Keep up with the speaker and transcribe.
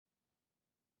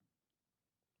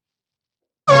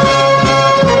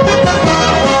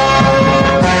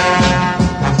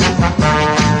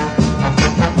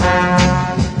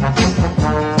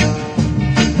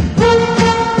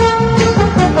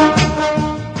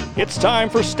It's time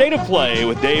for State of Play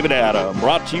with David Adam,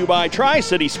 brought to you by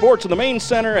Tri-City Sports in the Main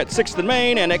Center at 6th and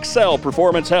Main and XCel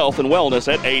Performance Health and Wellness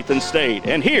at 8th and State.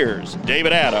 And here's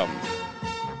David Adam.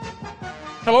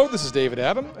 Hello, this is David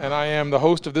Adam, and I am the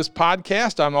host of this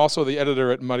podcast. I'm also the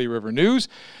editor at Muddy River News.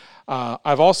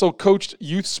 I've also coached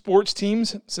youth sports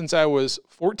teams since I was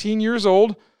 14 years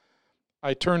old.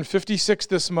 I turned 56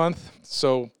 this month,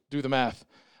 so do the math.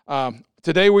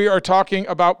 Today we are talking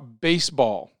about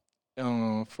baseball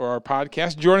for our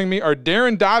podcast. Joining me are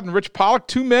Darin, Dodd, and Rich Polak,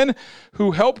 two men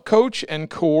who help coach and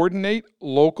coordinate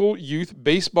local youth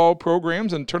baseball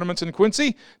programs and tournaments in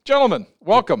Quincy. Gentlemen,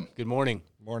 welcome. Good morning.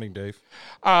 Morning, Dave.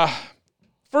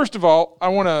 First of all, I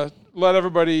want to let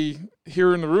everybody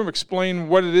here in the room explain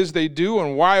what it is they do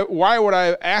and why would I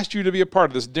have asked you to be a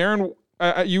part of this. Darin,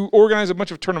 you organize a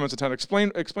bunch of tournaments in town.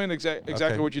 Explain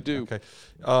exactly what you do.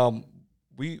 Okay.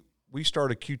 We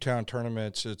started Q-Town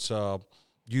tournaments. It's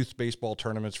youth baseball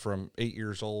tournaments from 8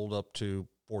 years old up to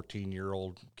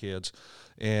 14-year-old kids.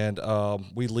 And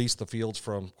we lease the fields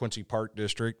from Quincy Park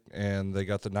District, and they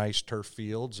got the nice turf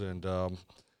fields, and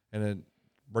then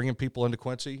bringing people into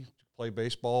Quincy to play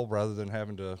baseball rather than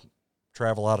having to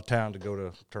travel out of town to go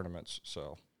to tournaments. So,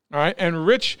 all right. And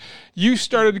Rich, you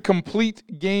started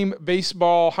Complete Game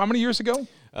Baseball how many years ago?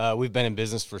 We've been in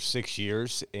business for 6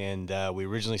 years, and we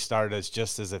originally started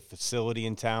just as a facility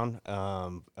in town,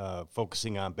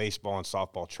 focusing on baseball and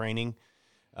softball training.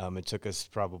 It took us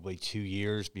probably 2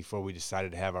 years before we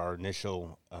decided to have our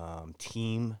initial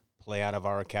team play out of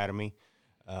our academy.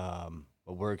 But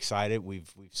we're excited. We've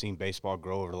seen baseball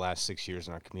grow over the last 6 years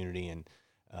in our community, and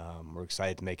we're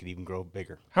excited to make it even grow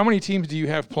bigger. How many teams do you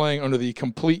have playing under the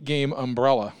Complete Game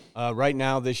umbrella? Right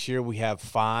now, this year, we have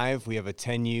 5. We have a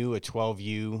 10U, a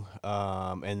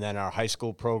 12U, and then our high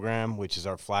school program, which is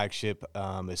our flagship,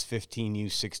 is 15U,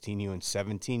 16U, and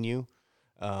 17U.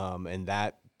 And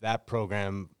that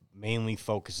program mainly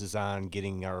focuses on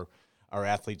getting our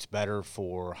athletes better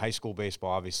for high school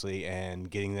baseball, obviously, and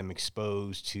getting them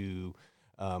exposed to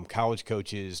college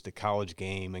coaches, the college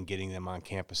game, and getting them on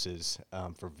campuses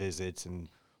for visits. And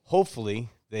hopefully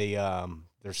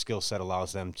their skill set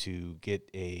allows them to get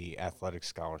a athletic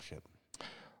scholarship.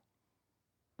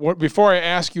 Before I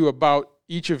ask you about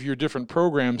each of your different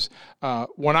programs,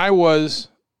 when I was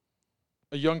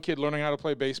a young kid learning how to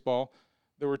play baseball,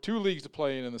 there were 2 leagues to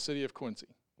play in the city of Quincy.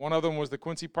 One of them was the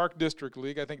Quincy Park District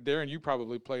League. I think, Darin, you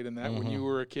probably played in that when you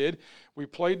were a kid. We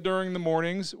played during the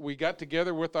mornings. We got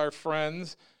together with our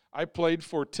friends. I played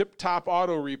for Tip Top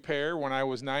Auto Repair when I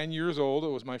was 9 years old. It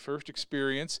was my first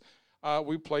experience.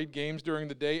 We played games during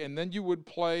the day, and then you would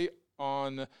play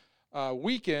on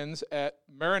weekends at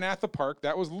Maranatha Park.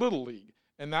 That was Little League,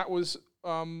 and that was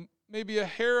maybe a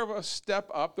hair of a step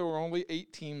up. There were only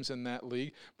 8 teams in that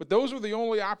league, but those were the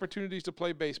only opportunities to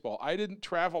play baseball. I didn't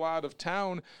travel out of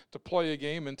town to play a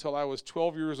game until I was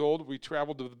 12 years old. We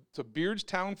traveled to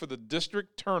Beardstown for the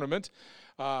district tournament.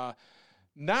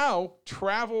 Now,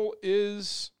 travel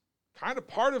is kind of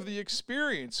part of the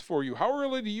experience for you. How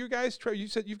early do you guys travel? You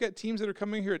said you've got teams that are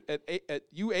coming here at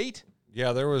U8?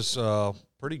 yeah, there was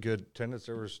pretty good attendance.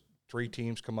 There was 3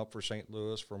 teams come up for St.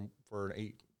 Louis for an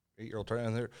eight-year-old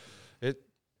tournament, and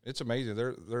it's amazing.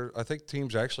 I think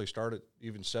teams actually start at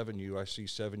even 7U. I see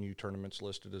 7U tournaments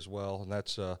listed as well, and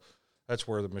that's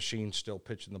where the machine's still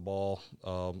pitching the ball.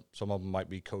 Some of them might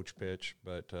be coach pitch,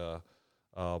 but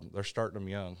they're starting them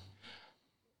young.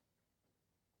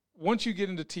 Once you get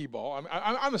into T-ball,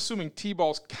 I'm assuming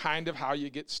T-ball's kind of how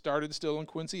you get started still in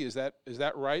Quincy. Is that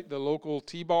right? The local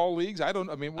T-ball leagues? I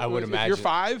would imagine. You're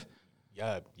 5?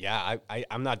 Yeah.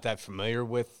 I'm not that familiar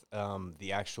with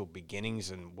the actual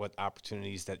beginnings and what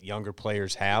opportunities that younger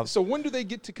players have. So when do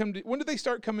they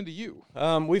start coming to you?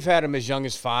 We've had them as young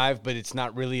as 5, but it's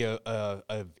not really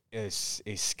a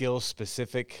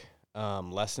skill-specific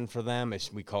lesson for them.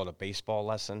 We call it a baseball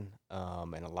lesson,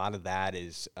 and a lot of that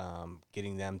is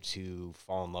getting them to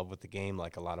fall in love with the game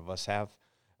like a lot of us have.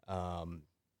 A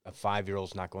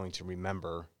 5-year-old's not going to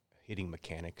remember hitting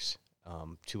mechanics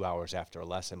 2 hours after a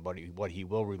lesson, but what he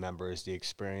will remember is the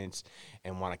experience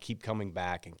and want to keep coming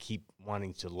back and keep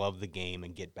wanting to love the game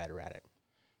and get better at it.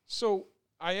 So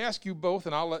I ask you both,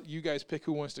 and I'll let you guys pick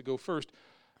who wants to go first.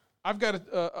 I've got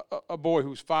a boy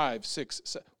who's 5, 6,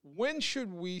 7. When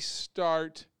should we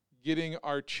start getting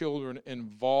our children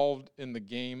involved in the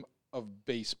game of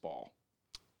baseball?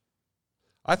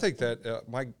 I think that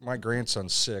my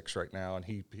grandson's 6 right now,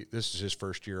 and this is his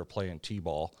first year of playing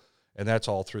T-ball, and that's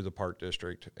all through the Park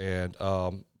District. And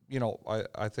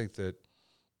I think that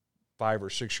 5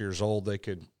 or 6 years old, they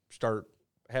could start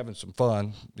having some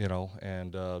fun,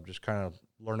 and just kind of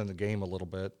learning the game a little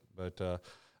bit. But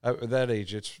At that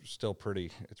age, it's still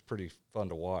pretty fun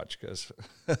to watch because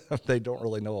they don't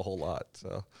really know a whole lot.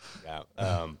 So, yeah.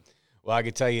 Well, I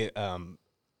could tell you,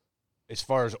 as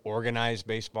far as organized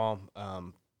baseball,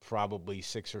 probably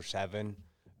 6 or 7.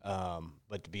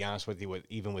 But to be honest with you,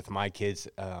 even with my kids,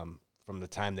 from the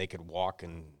time they could walk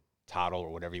and toddle or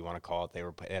whatever you want to call it, they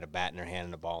had a bat in their hand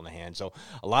and a ball in the hand. So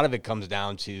a lot of it comes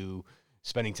down to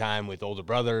spending time with older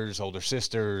brothers, older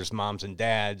sisters, moms and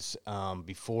dads,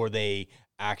 before they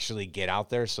actually get out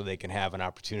there, so they can have an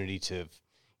opportunity to,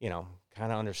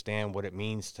 kind of understand what it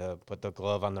means to put the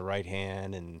glove on the right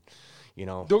hand and,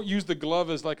 Don't use the glove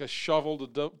as like a shovel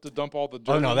to dump all the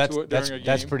dirt into it during a game.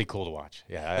 That's pretty cool to watch.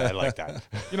 Yeah, I like that.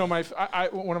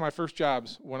 One of my first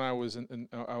jobs when I was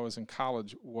in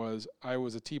college was I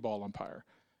was a T-ball umpire.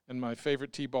 And my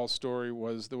favorite T-ball story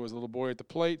was there was a little boy at the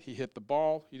plate. He hit the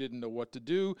ball. He didn't know what to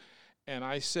do. And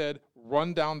I said,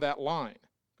 run down that line,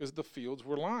 because the fields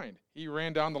were lined. He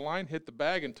ran down the line, hit the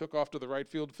bag, and took off to the right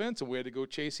field fence, and we had to go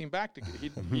chase him back.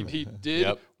 He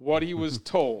did what he was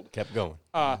told. Kept going.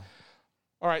 All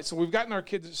right, so we've gotten our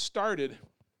kids started.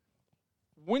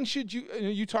 When should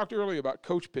you talked earlier about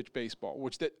coach pitch baseball,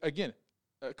 which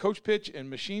coach pitch and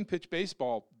machine pitch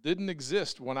baseball didn't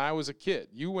exist when I was a kid.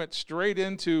 You went straight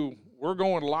into, we're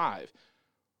going live.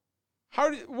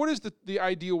 What is the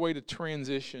ideal way to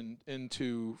transition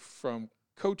from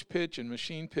coach pitch and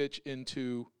machine pitch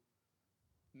into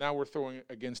now we're throwing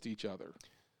against each other?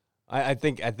 I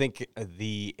think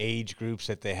the age groups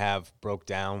that they have broke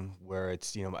down where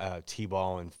it's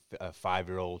T-ball and a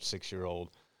 5-year-old, 6-year-old.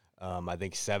 I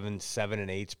think 7 and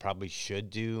 8s probably should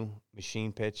do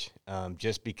machine pitch,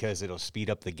 just because it'll speed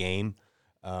up the game,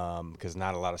 because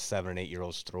not a lot of 7 and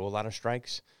 8-year-olds throw a lot of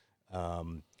strikes.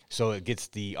 So it gets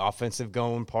the offensive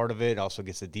going part of it, also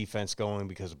gets the defense going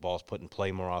because the ball's put in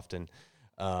play more often.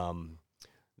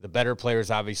 The better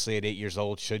players, obviously, at 8 years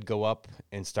old should go up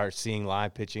and start seeing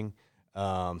live pitching,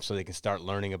 so they can start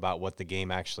learning about what the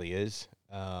game actually is.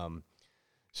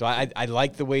 So I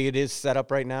like the way it is set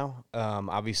up right now.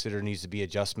 Obviously, there needs to be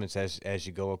adjustments as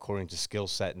you go according to skill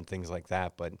set and things like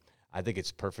that, but I think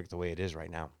it's perfect the way it is right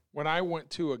now. When I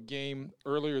went to a game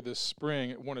earlier this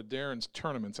spring at one of Darin's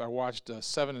tournaments, I watched a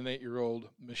 7 and 8-year-old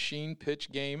machine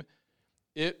pitch game.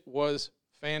 It was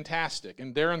fantastic.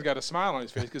 And Darin's got a smile on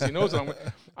his face because he knows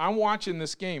I'm watching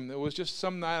this game. It was just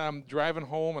some night I'm driving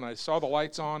home, and I saw the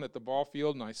lights on at the ball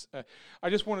field, and I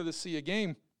just wanted to see a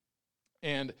game.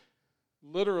 And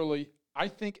literally, I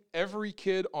think every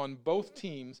kid on both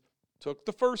teams took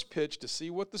the first pitch to see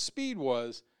what the speed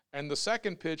was, and the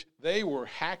second pitch, they were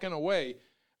hacking away.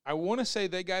 I want to say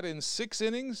they got in 6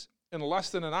 innings in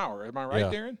less than an hour. Am I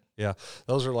right, Darin? Yeah.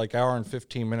 Those are like hour and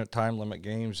 15-minute time limit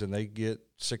games, and they get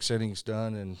 6 innings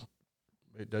done, and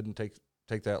it doesn't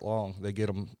take that long. They get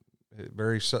them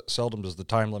very seldom does the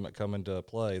time limit come into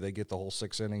play. They get the whole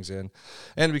 6 innings in.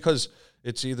 And because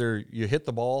it's either you hit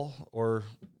the ball or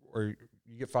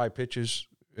you get 5 pitches,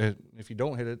 and if you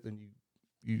don't hit it, then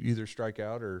you either strike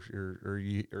out or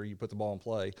you put the ball in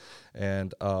play.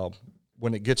 And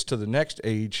when it gets to the next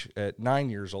age at 9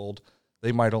 years old,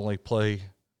 they might only play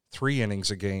 3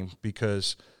 innings a game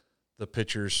because the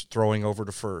pitcher's throwing over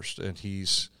to first and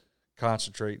he's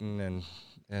concentrating and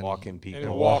walking people.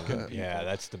 And walking people. Yeah,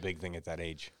 that's the big thing at that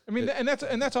age. I mean, and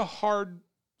that's a hard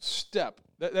step.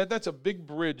 That's a big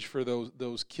bridge for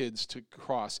those kids to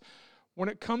cross. When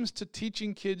it comes to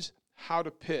teaching kids how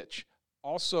to pitch,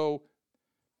 also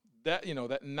that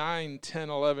 9, 10,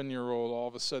 11-year-old, all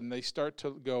of a sudden they start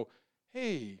to go,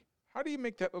 hey, how do you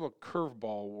make that little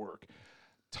curveball work?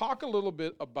 Talk a little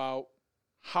bit about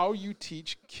how you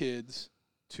teach kids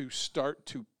to start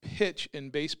to pitch in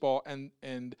baseball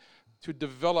and to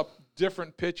develop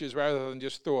different pitches rather than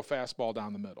just throw a fastball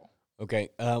down the middle. Okay.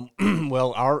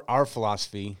 Well, our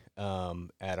philosophy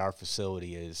at our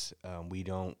facility is we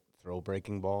don't throw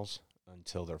breaking balls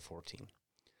until they're 14.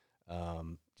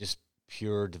 Just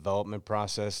pure development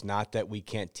process. Not that we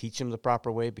can't teach them the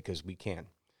proper way, because we can.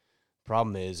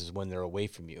 Problem is when they're away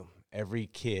from you. Every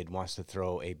kid wants to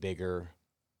throw a bigger,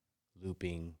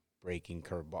 looping, breaking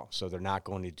curveball. So they're not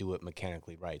going to do it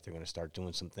mechanically right. They're going to start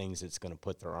doing some things that's going to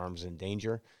put their arms in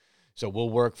danger. So we'll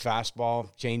work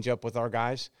fastball, change up with our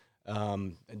guys.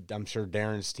 I'm sure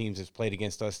Darin's teams has played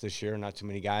against us this year. Not too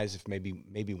many guys. If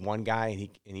maybe one guy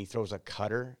and he throws a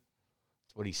cutter,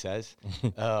 that's what he says.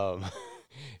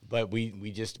 But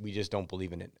we just don't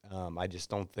believe in it. I just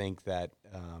don't think that.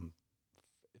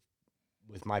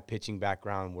 With my pitching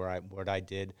background, what I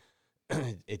did,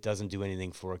 it doesn't do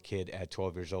anything for a kid at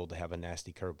 12 years old to have a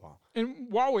nasty curveball. And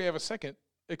while we have a second,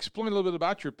 explain a little bit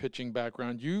about your pitching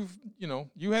background. You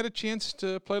had a chance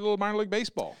to play a little minor league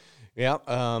baseball. Yeah,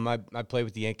 I played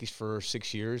with the Yankees for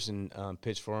 6 years and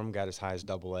pitched for them, got as high as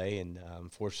AA, and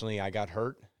unfortunately I got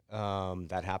hurt.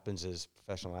 That happens as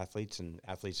professional athletes and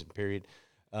athletes in period.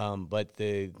 But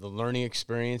the learning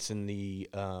experience and the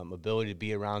ability to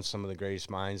be around some of the greatest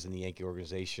minds in the Yankee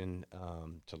organization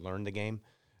to learn the game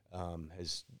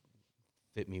has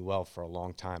fit me well for a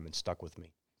long time and stuck with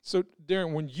me. So,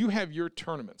 Darin, when you have your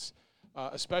tournaments,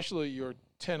 especially your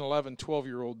 10, 11,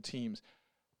 12-year-old teams,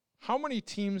 how many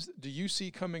teams do you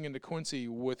see coming into Quincy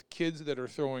with kids that are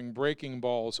throwing breaking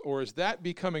balls, or is that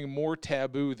becoming more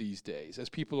taboo these days as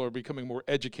people are becoming more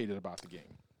educated about the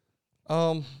game?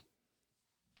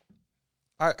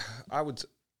 I would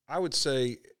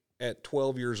say at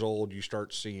 12 years old you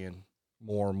start seeing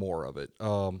more and more of it.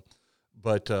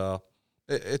 But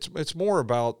it's more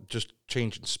about just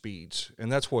changing speeds,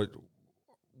 and that's what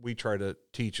we try to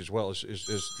teach as well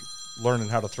is learning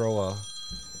how to throw a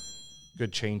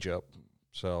good changeup.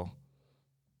 So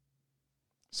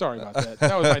sorry about that.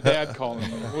 That was my dad calling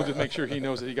me. We'll just make sure he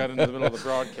knows that he got into the middle of the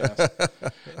broadcast.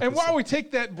 And while we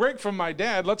take that break from my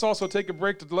dad, let's also take a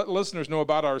break to let listeners know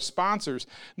about our sponsors.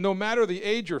 No matter the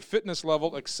age or fitness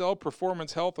level, XCel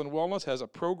Performance Health and Wellness has a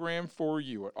program for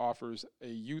you. It offers a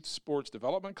youth sports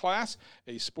development class,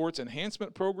 a sports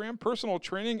enhancement program, personal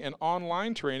training, and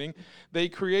online training. They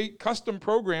create custom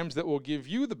programs that will give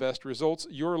you the best results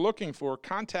you're looking for.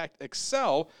 Contact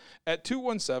XCel at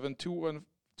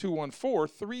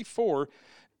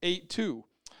 217-214-3482.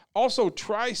 Also,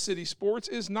 Tri-City Sports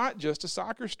is not just a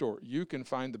soccer store. You can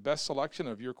find the best selection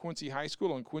of your Quincy High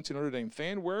School and Quincy Notre Dame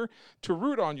fan wear to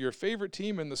root on your favorite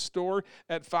team in the store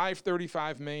at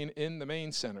 535 Main in the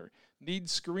Main Center. Need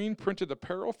screen-printed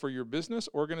apparel for your business,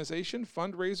 organization,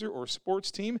 fundraiser, or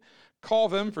sports team? Call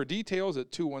them for details at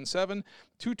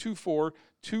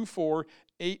 217-224-2489.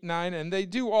 And they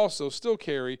do also still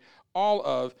carry all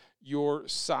of your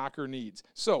soccer needs.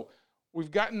 So we've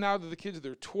gotten now to the kids,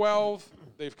 they're 12.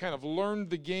 They've kind of learned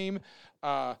the game.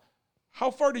 How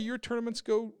far do your tournaments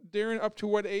go, Darin? Up to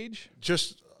what age?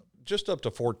 Just up to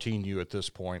 14U at this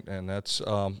point, and that's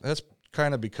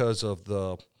kind of because of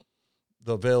the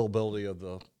availability of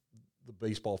the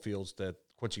baseball fields that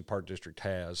Quincy Park District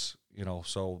has.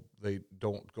 So they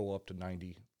don't go up to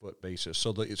 90-foot basis.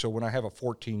 So when I have a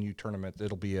 14U tournament,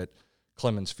 it'll be at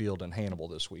Clemens Field in Hannibal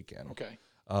this weekend. Okay.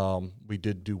 We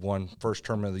did do one first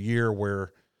tournament of the year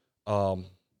where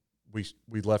we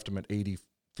left them at 80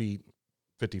 feet,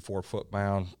 54-foot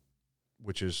mound,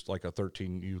 which is like a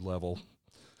 13U level.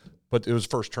 But it was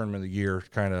first tournament of the year,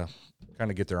 kind of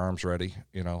get their arms ready,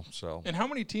 so. And how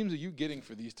many teams are you getting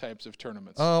for these types of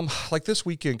tournaments? Like this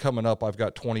weekend coming up, I've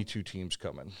got 22 teams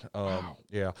coming. Wow.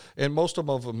 Yeah, and most of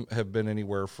them have been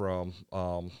anywhere from,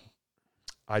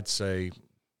 I'd say,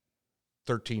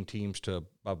 13 teams to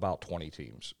about 20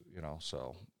 teams,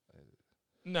 so.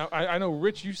 Now, I know,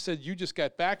 Rich, you said you just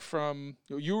got back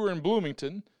you were in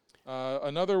Bloomington.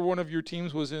 Another one of your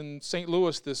teams was in St.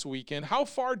 Louis this weekend. How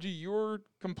far do your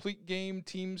complete game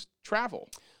teams travel?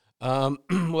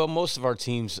 Well, most of our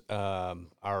teams,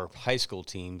 our high school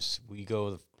teams, we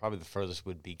go, probably the furthest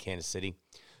would be Kansas City.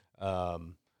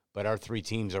 But our three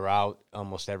teams are out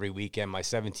almost every weekend. My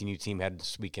 17U team had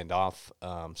this weekend off.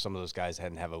 Some of those guys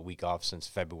hadn't have a week off since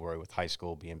February with high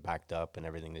school being backed up and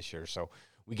everything this year. So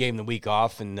we gave them the week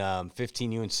off, and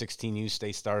 15U and 16U,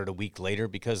 they started a week later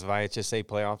because of IHSA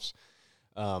playoffs.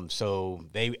 So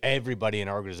everybody in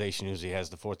our organization usually has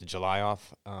the 4th of July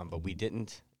off, but we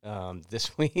didn't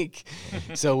this week.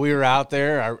 So we were out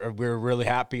there. We were really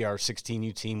happy. Our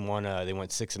 16U team won. They went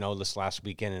 6-0 this last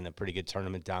weekend in a pretty good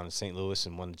tournament down in St. Louis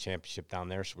and won the championship down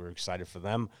there. So we were excited for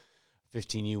them.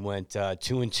 15U went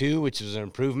 2-2, which is an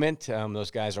improvement.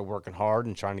 Those guys are working hard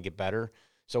and trying to get better.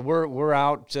 So we're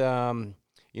out.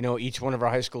 Each one of our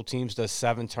high school teams does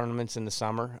 7 tournaments in the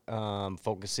summer,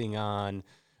 focusing on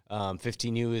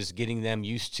 15U is getting them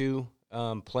used to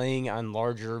playing on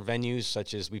larger venues,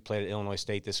 such as we played at Illinois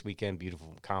State this weekend,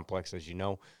 beautiful complex, as you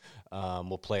know.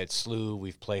 We'll play at SLU.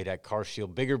 We've played at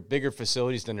Carshield, bigger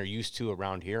facilities than they're used to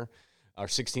around here. Our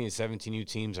 16 and 17U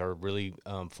teams are really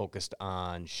focused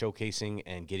on showcasing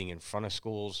and getting in front of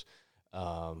schools.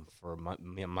 For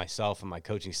myself and my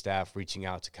coaching staff, reaching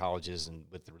out to colleges and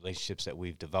with the relationships that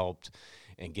we've developed,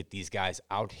 and get these guys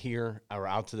out here or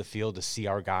out to the field to see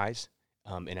our guys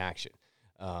in action.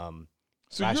 So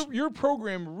your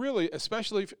program really,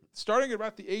 especially starting at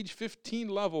about the age 15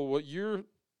 level, what you're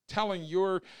telling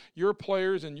your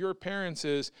players and your parents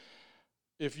is,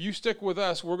 if you stick with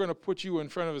us, we're going to put you in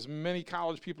front of as many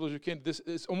college people as you can. This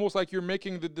is almost like you're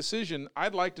making the decision.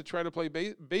 I'd like to try to play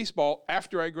baseball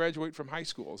after I graduate from high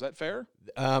school. Is that fair?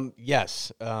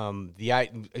 Yes.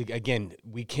 Again,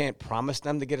 we can't promise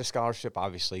them to get a scholarship,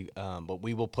 obviously, but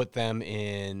we will put them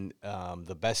in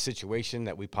the best situation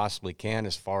that we possibly can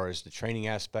as far as the training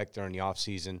aspect during the off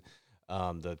season,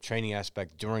 the training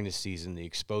aspect during the season, the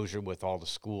exposure with all the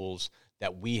schools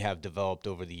that we have developed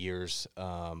over the years.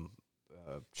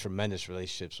 Tremendous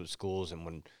relationships with schools, and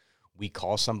when we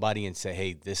call somebody and say,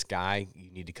 hey, this guy, you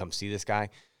need to come see this guy,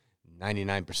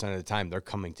 99% of the time they're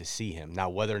coming to see him. Now,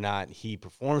 whether or not he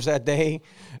performs that day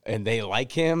and they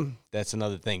like him, that's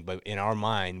another thing. But in our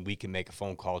mind, we can make a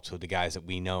phone call to the guys that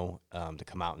we know to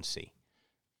come out and see.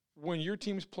 When your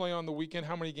teams play on the weekend,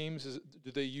 how many games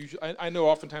do they usually? I know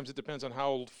oftentimes it depends on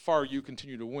how far you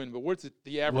continue to win, but what's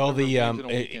the average number of games in a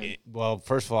weekend? Well,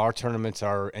 first of all, our tournaments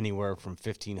are anywhere from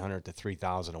 1,500 to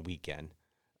 3,000 a weekend,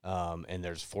 and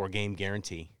there's 4-game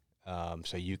guarantee.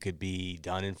 So you could be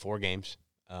done in 4 games,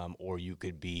 or you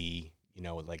could be,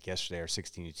 like yesterday, our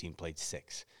 16U team played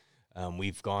 6.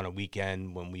 We've gone a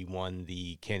weekend when we won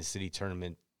the Kansas City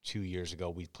tournament 2 years ago.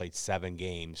 We played 7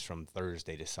 games from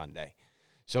Thursday to Sunday.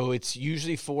 So it's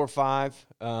usually 4 or 5.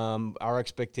 Our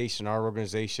expectation, our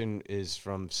organization is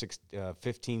from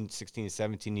 15, 16, and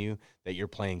 17U that you're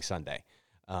playing Sunday.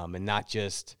 And not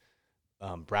just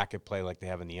bracket play like they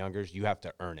have in the youngers. You have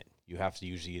to earn it. You have to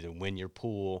usually either win your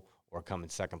pool or come in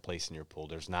second place in your pool.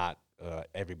 There's not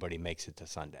everybody makes it to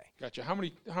Sunday. Gotcha. How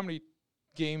many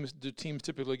games do teams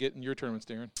typically get in your tournaments,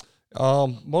 Darin?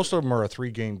 Most of them are a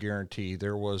 3-game guarantee.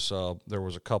 There was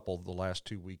a couple the last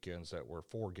 2 weekends that were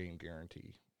 4-game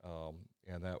guarantee,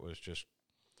 and that was just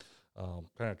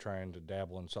kind of trying to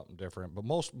dabble in something different. But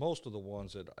most of the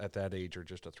ones at that age are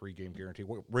just a 3-game guarantee.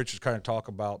 What Rich is kind of talk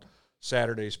about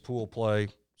Saturday's pool play,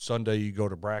 Sunday you go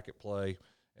to bracket play,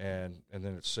 and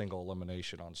then it's single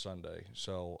elimination on Sunday.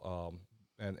 So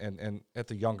and at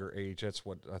the younger age, that's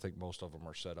what I think most of them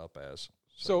are set up as.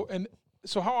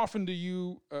 So how often do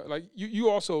you you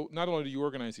also, not only do you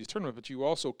organize these tournaments, but you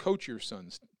also coach your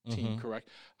son's team, correct?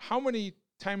 How many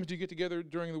times do you get together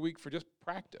during the week for just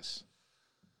practice?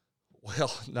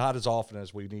 Well, not as often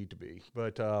as we need to be,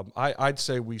 but I'd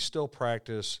say we still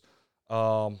practice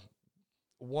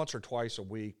once or twice a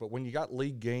week. But when you got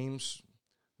league games,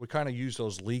 we kind of use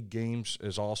those league games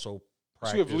as also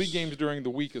practice. So you have league games during the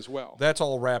week as well. That's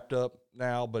all wrapped up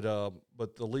now, but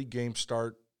the league games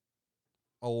start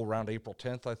around April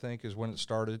 10th, I think, is when it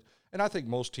started. And I think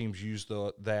most teams use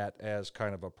that as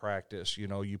kind of a practice.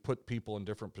 You put people in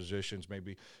different positions,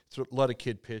 maybe let a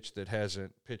kid pitch that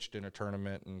hasn't pitched in a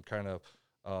tournament and kind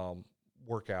of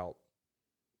work out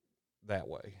that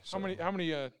way. So. How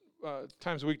many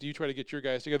times a week do you try to get your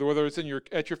guys together, whether it's at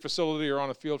your facility or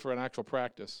on a field for an actual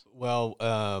practice? Well,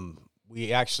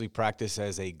 we actually practice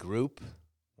as a group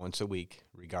once a week,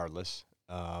 regardless.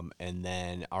 And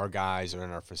then our guys are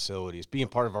in our facilities. Being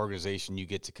part of our organization, you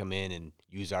get to come in and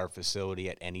use our facility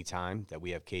at any time that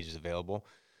we have cages available.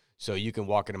 So you can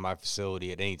walk into my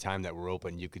facility at any time that we're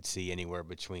open. You could see anywhere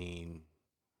between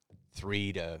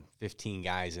 3 to 15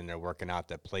 guys in there working out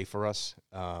that play for us.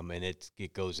 And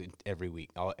it goes every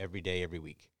week, every day, every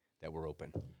week that we're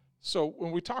open. So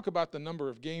when we talk about the number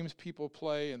of games people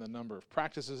play and the number of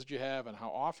practices that you have and how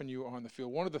often you are on the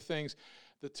field, one of the things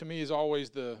that to me is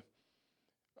always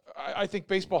I think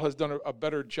baseball has done a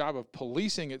better job of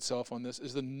policing itself on this,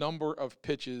 is the number of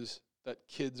pitches that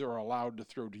kids are allowed to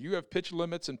throw. Do you have pitch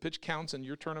limits and pitch counts in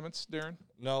your tournaments, Darin?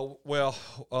 No. Well,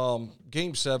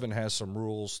 Game 7 has some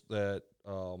rules that,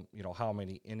 how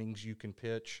many innings you can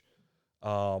pitch.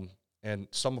 And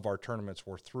some of our tournaments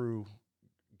were through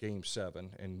Game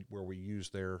 7 and where we use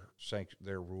their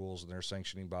rules and their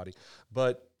sanctioning body.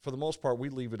 But for the most part, we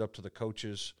leave it up to the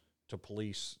coaches to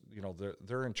police.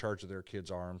 They're in charge of their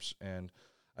kids' arms, and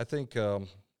I think I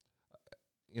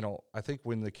think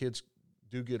when the kids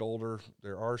do get older,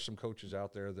 there are some coaches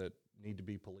out there that need to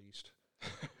be policed.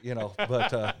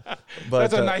 But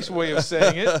that's a nice way of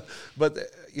saying it. But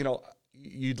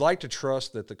you'd like to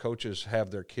trust that the coaches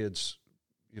have their kids,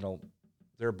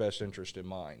 their best interest in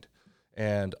mind,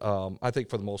 and I think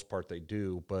for the most part they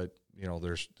do. But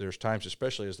there's times,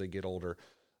 especially as they get older,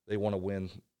 they want to win.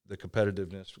 The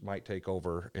competitiveness might take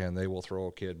over, and they will throw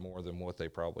a kid more than what they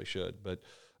probably should. But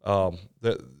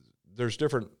there's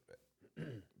different,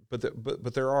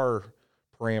 but there are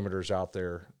parameters out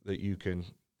there that you can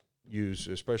use,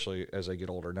 especially as they get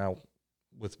older. Now,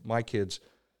 with my kids,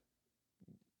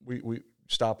 we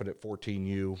stop it at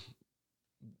 14U.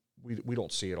 we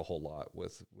don't see it a whole lot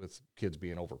with kids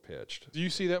being overpitched. Do you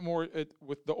see that more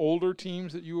with the older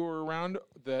teams that you were around,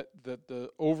 that the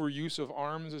overuse of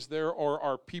arms is there, or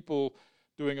are people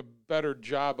doing a better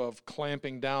job of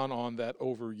clamping down on that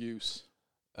overuse?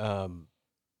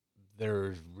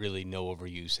 There's really no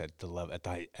overuse at the level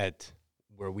at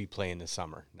where we play in the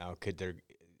summer. Now, could there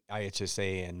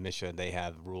IHSA and MISHA, they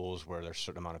have rules where there's a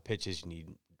certain amount of pitches, you need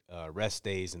rest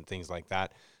days and things like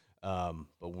that. But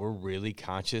we're really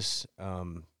conscious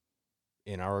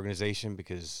in our organization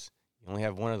because you only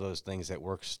have one of those things that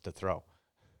works to throw.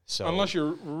 So unless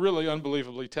you're really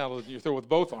unbelievably talented, you throw with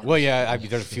both arms. Well, yeah,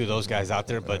 there's a few of those guys out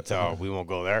there, but we won't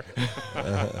go there.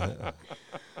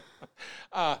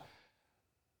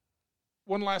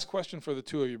 One last question for the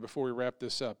two of you before we wrap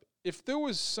this up. If there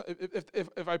was,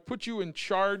 if I put you in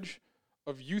charge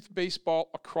of youth baseball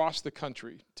across the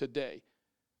country today,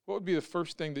 what would be the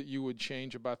first thing that you would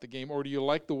change about the game, or do you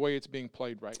like the way it's being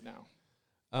played right now?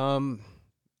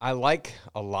 I like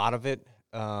a lot of it.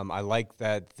 I like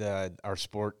that our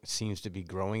sport seems to be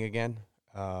growing again.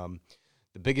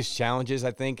 The biggest challenges,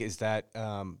 I think, is that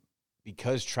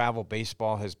because travel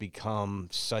baseball has become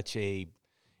such a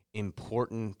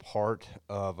important part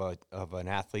of an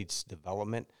athlete's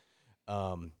development,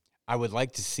 I would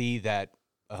like to see that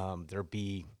there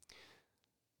be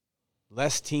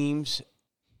less teams,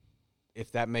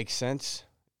 if that makes sense,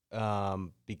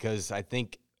 because I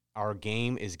think our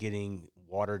game is getting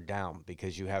watered down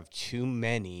because you have too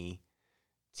many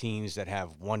teams that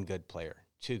have one good player,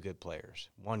 two good players,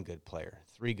 one good player,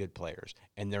 three good players,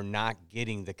 and they're not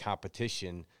getting the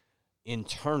competition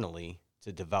internally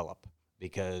to develop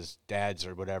because dads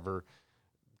or whatever,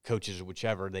 coaches or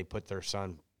whichever, they put their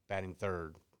son batting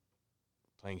third,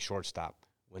 playing shortstop,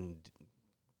 when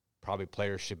probably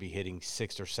players should be hitting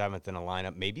sixth or seventh in a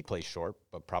lineup, maybe play short,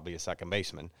 but probably a second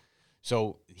baseman.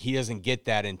 So he doesn't get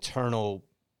that internal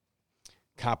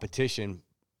competition,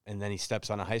 and then he steps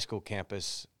on a high school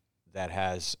campus that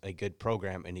has a good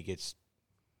program, and he gets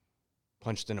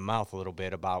punched in the mouth a little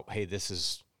bit about, hey, this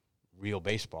is real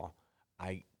baseball.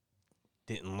 I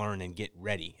didn't learn and get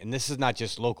ready. And this is not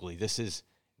just locally. This is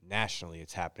nationally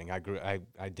it's happening.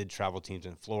 I did travel teams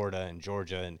in Florida and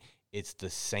Georgia, and it's the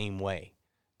same way.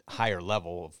 Higher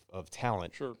level of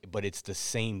talent, sure, but it's the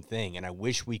same thing. And I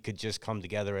wish we could just come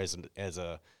together as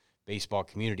a baseball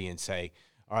community and say,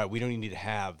 all right, we don't need to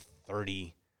have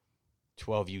 30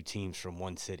 12U teams from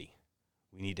one city.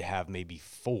 We need to have maybe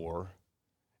 4,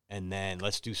 and then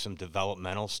let's do some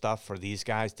developmental stuff for these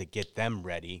guys to get them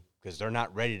ready because they're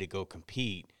not ready to go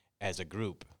compete as a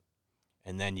group.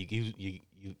 And then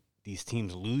these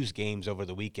teams lose games over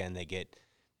the weekend. They get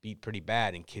beat pretty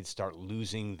bad, and kids start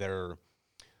losing their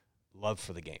love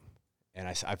for the game. And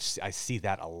I see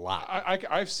that a lot.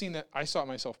 I've seen that. I saw it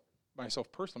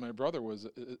myself personally. My brother was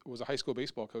a high school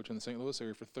baseball coach in the St. Louis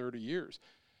area for 30 years.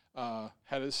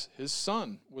 Had his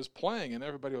son was playing, and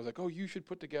everybody was like, oh, you should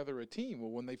put together a team.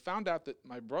 Well, when they found out that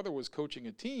my brother was coaching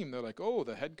a team, they're like, oh,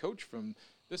 the head coach from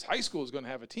this high school is going to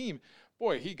have a team.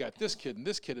 Boy, he got this kid,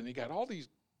 and he got all these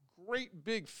great,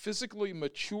 big, physically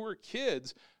mature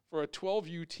kids for a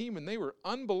 12U team, and they were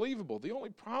unbelievable. The only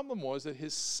problem was that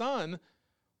his son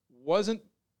wasn't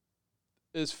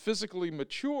as physically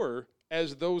mature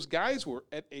as those guys were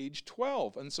at age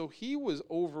 12, and so he was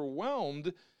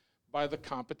overwhelmed by the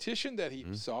competition that he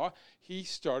saw. He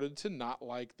started to not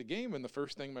like the game, and the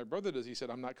first thing my brother does, he said,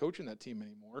 I'm not coaching that team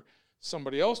anymore.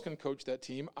 Somebody else can coach that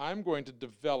team. I'm going to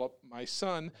develop my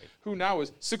son, who now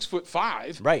is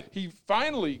 6'5". Right. He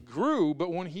finally grew,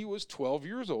 but when he was 12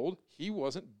 years old, he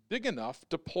wasn't big enough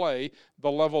to play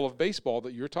the level of baseball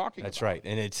that you're talking about. That's right,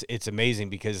 and it's amazing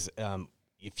because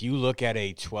if you look at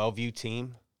a 12U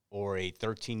team or a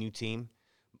 13U team,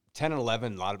 10 and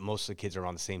 11, most of the kids are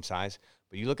around the same size.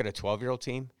 But you look at a 12-year-old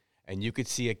team, and you could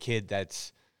see a kid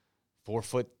that's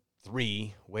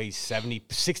 4'3", weighs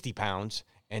 60 pounds,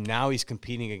 and now he's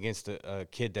competing against a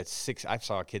kid that's 6. I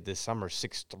saw a kid this summer,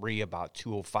 6'3", about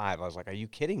 205. I was like, are you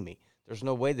kidding me? There's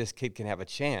no way this kid can have a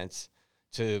chance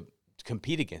to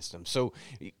compete against him. So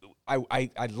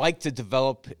I'd like to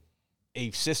develop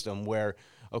a system where,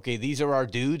 okay, these are our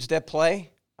dudes that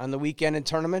play on the weekend in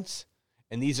tournaments,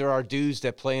 and these are our dudes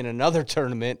that play in another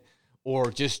tournament or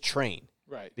just train.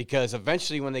 Right. Because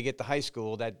eventually when they get to high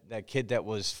school, that kid that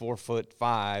was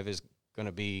 4'5" is going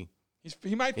to be –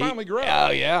 He might finally grow.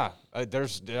 Oh, yeah. I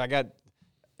got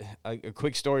a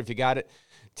quick story if you got it.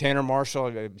 Tanner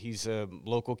Marshall, he's a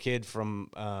local kid from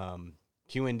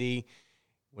QND.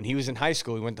 When he was in high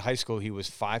school, he went to high school, he was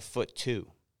 5'2".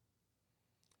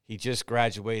 He just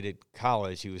graduated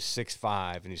college. He was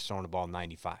 6'5", and he's throwing the ball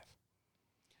 95.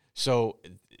 So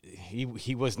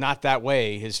he was not that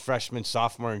way his freshman,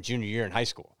 sophomore, and junior year in high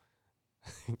school.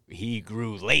 He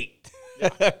grew late.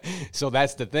 Yeah. So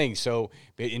that's the thing. So,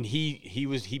 and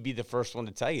he'd be the first one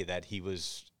to tell you that he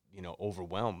was,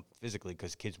 overwhelmed physically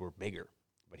because kids were bigger.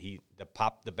 But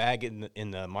the bag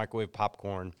in the microwave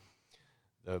popcorn,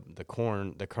 the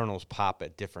kernels pop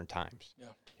at different times. Yeah.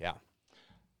 Yeah.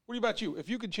 What about you? If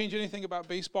you could change anything about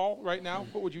baseball right now,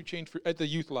 what would you change at the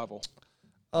youth level?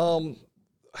 And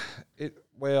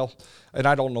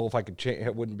I don't know if I could change. I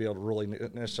wouldn't be able to really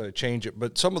necessarily change it.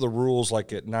 But some of the rules,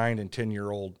 like at 9 and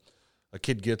 10-year-old, a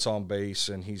kid gets on base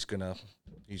and he's gonna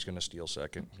steal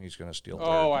second. He's gonna steal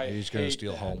third. He's gonna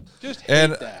steal home. Just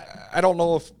hate that. I don't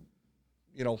know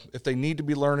if they need to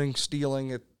be learning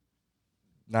stealing at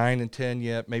 9 and 10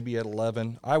 yet. Maybe at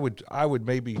 11. I would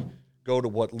maybe go to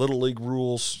what Little League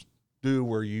rules do,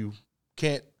 where you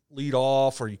can't lead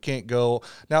off or you can't go.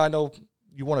 Now I know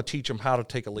you want to teach them how to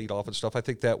take a lead off and stuff. I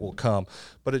think that will come,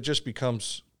 but it just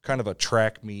becomes kind of a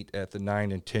track meet at the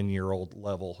 9 and 10-year-old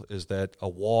level, is that a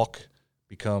walk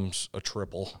becomes a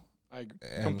triple. I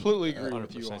completely agree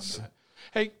with you on that.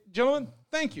 Hey, gentlemen,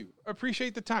 thank you. I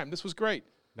appreciate the time. This was great.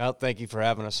 No, thank you for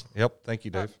having us. Yep, thank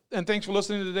you, Dave. And thanks for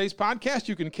listening to today's podcast.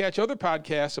 You can catch other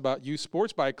podcasts about youth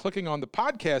sports by clicking on the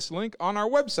podcast link on our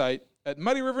website at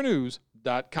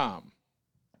muddyrivernews.com.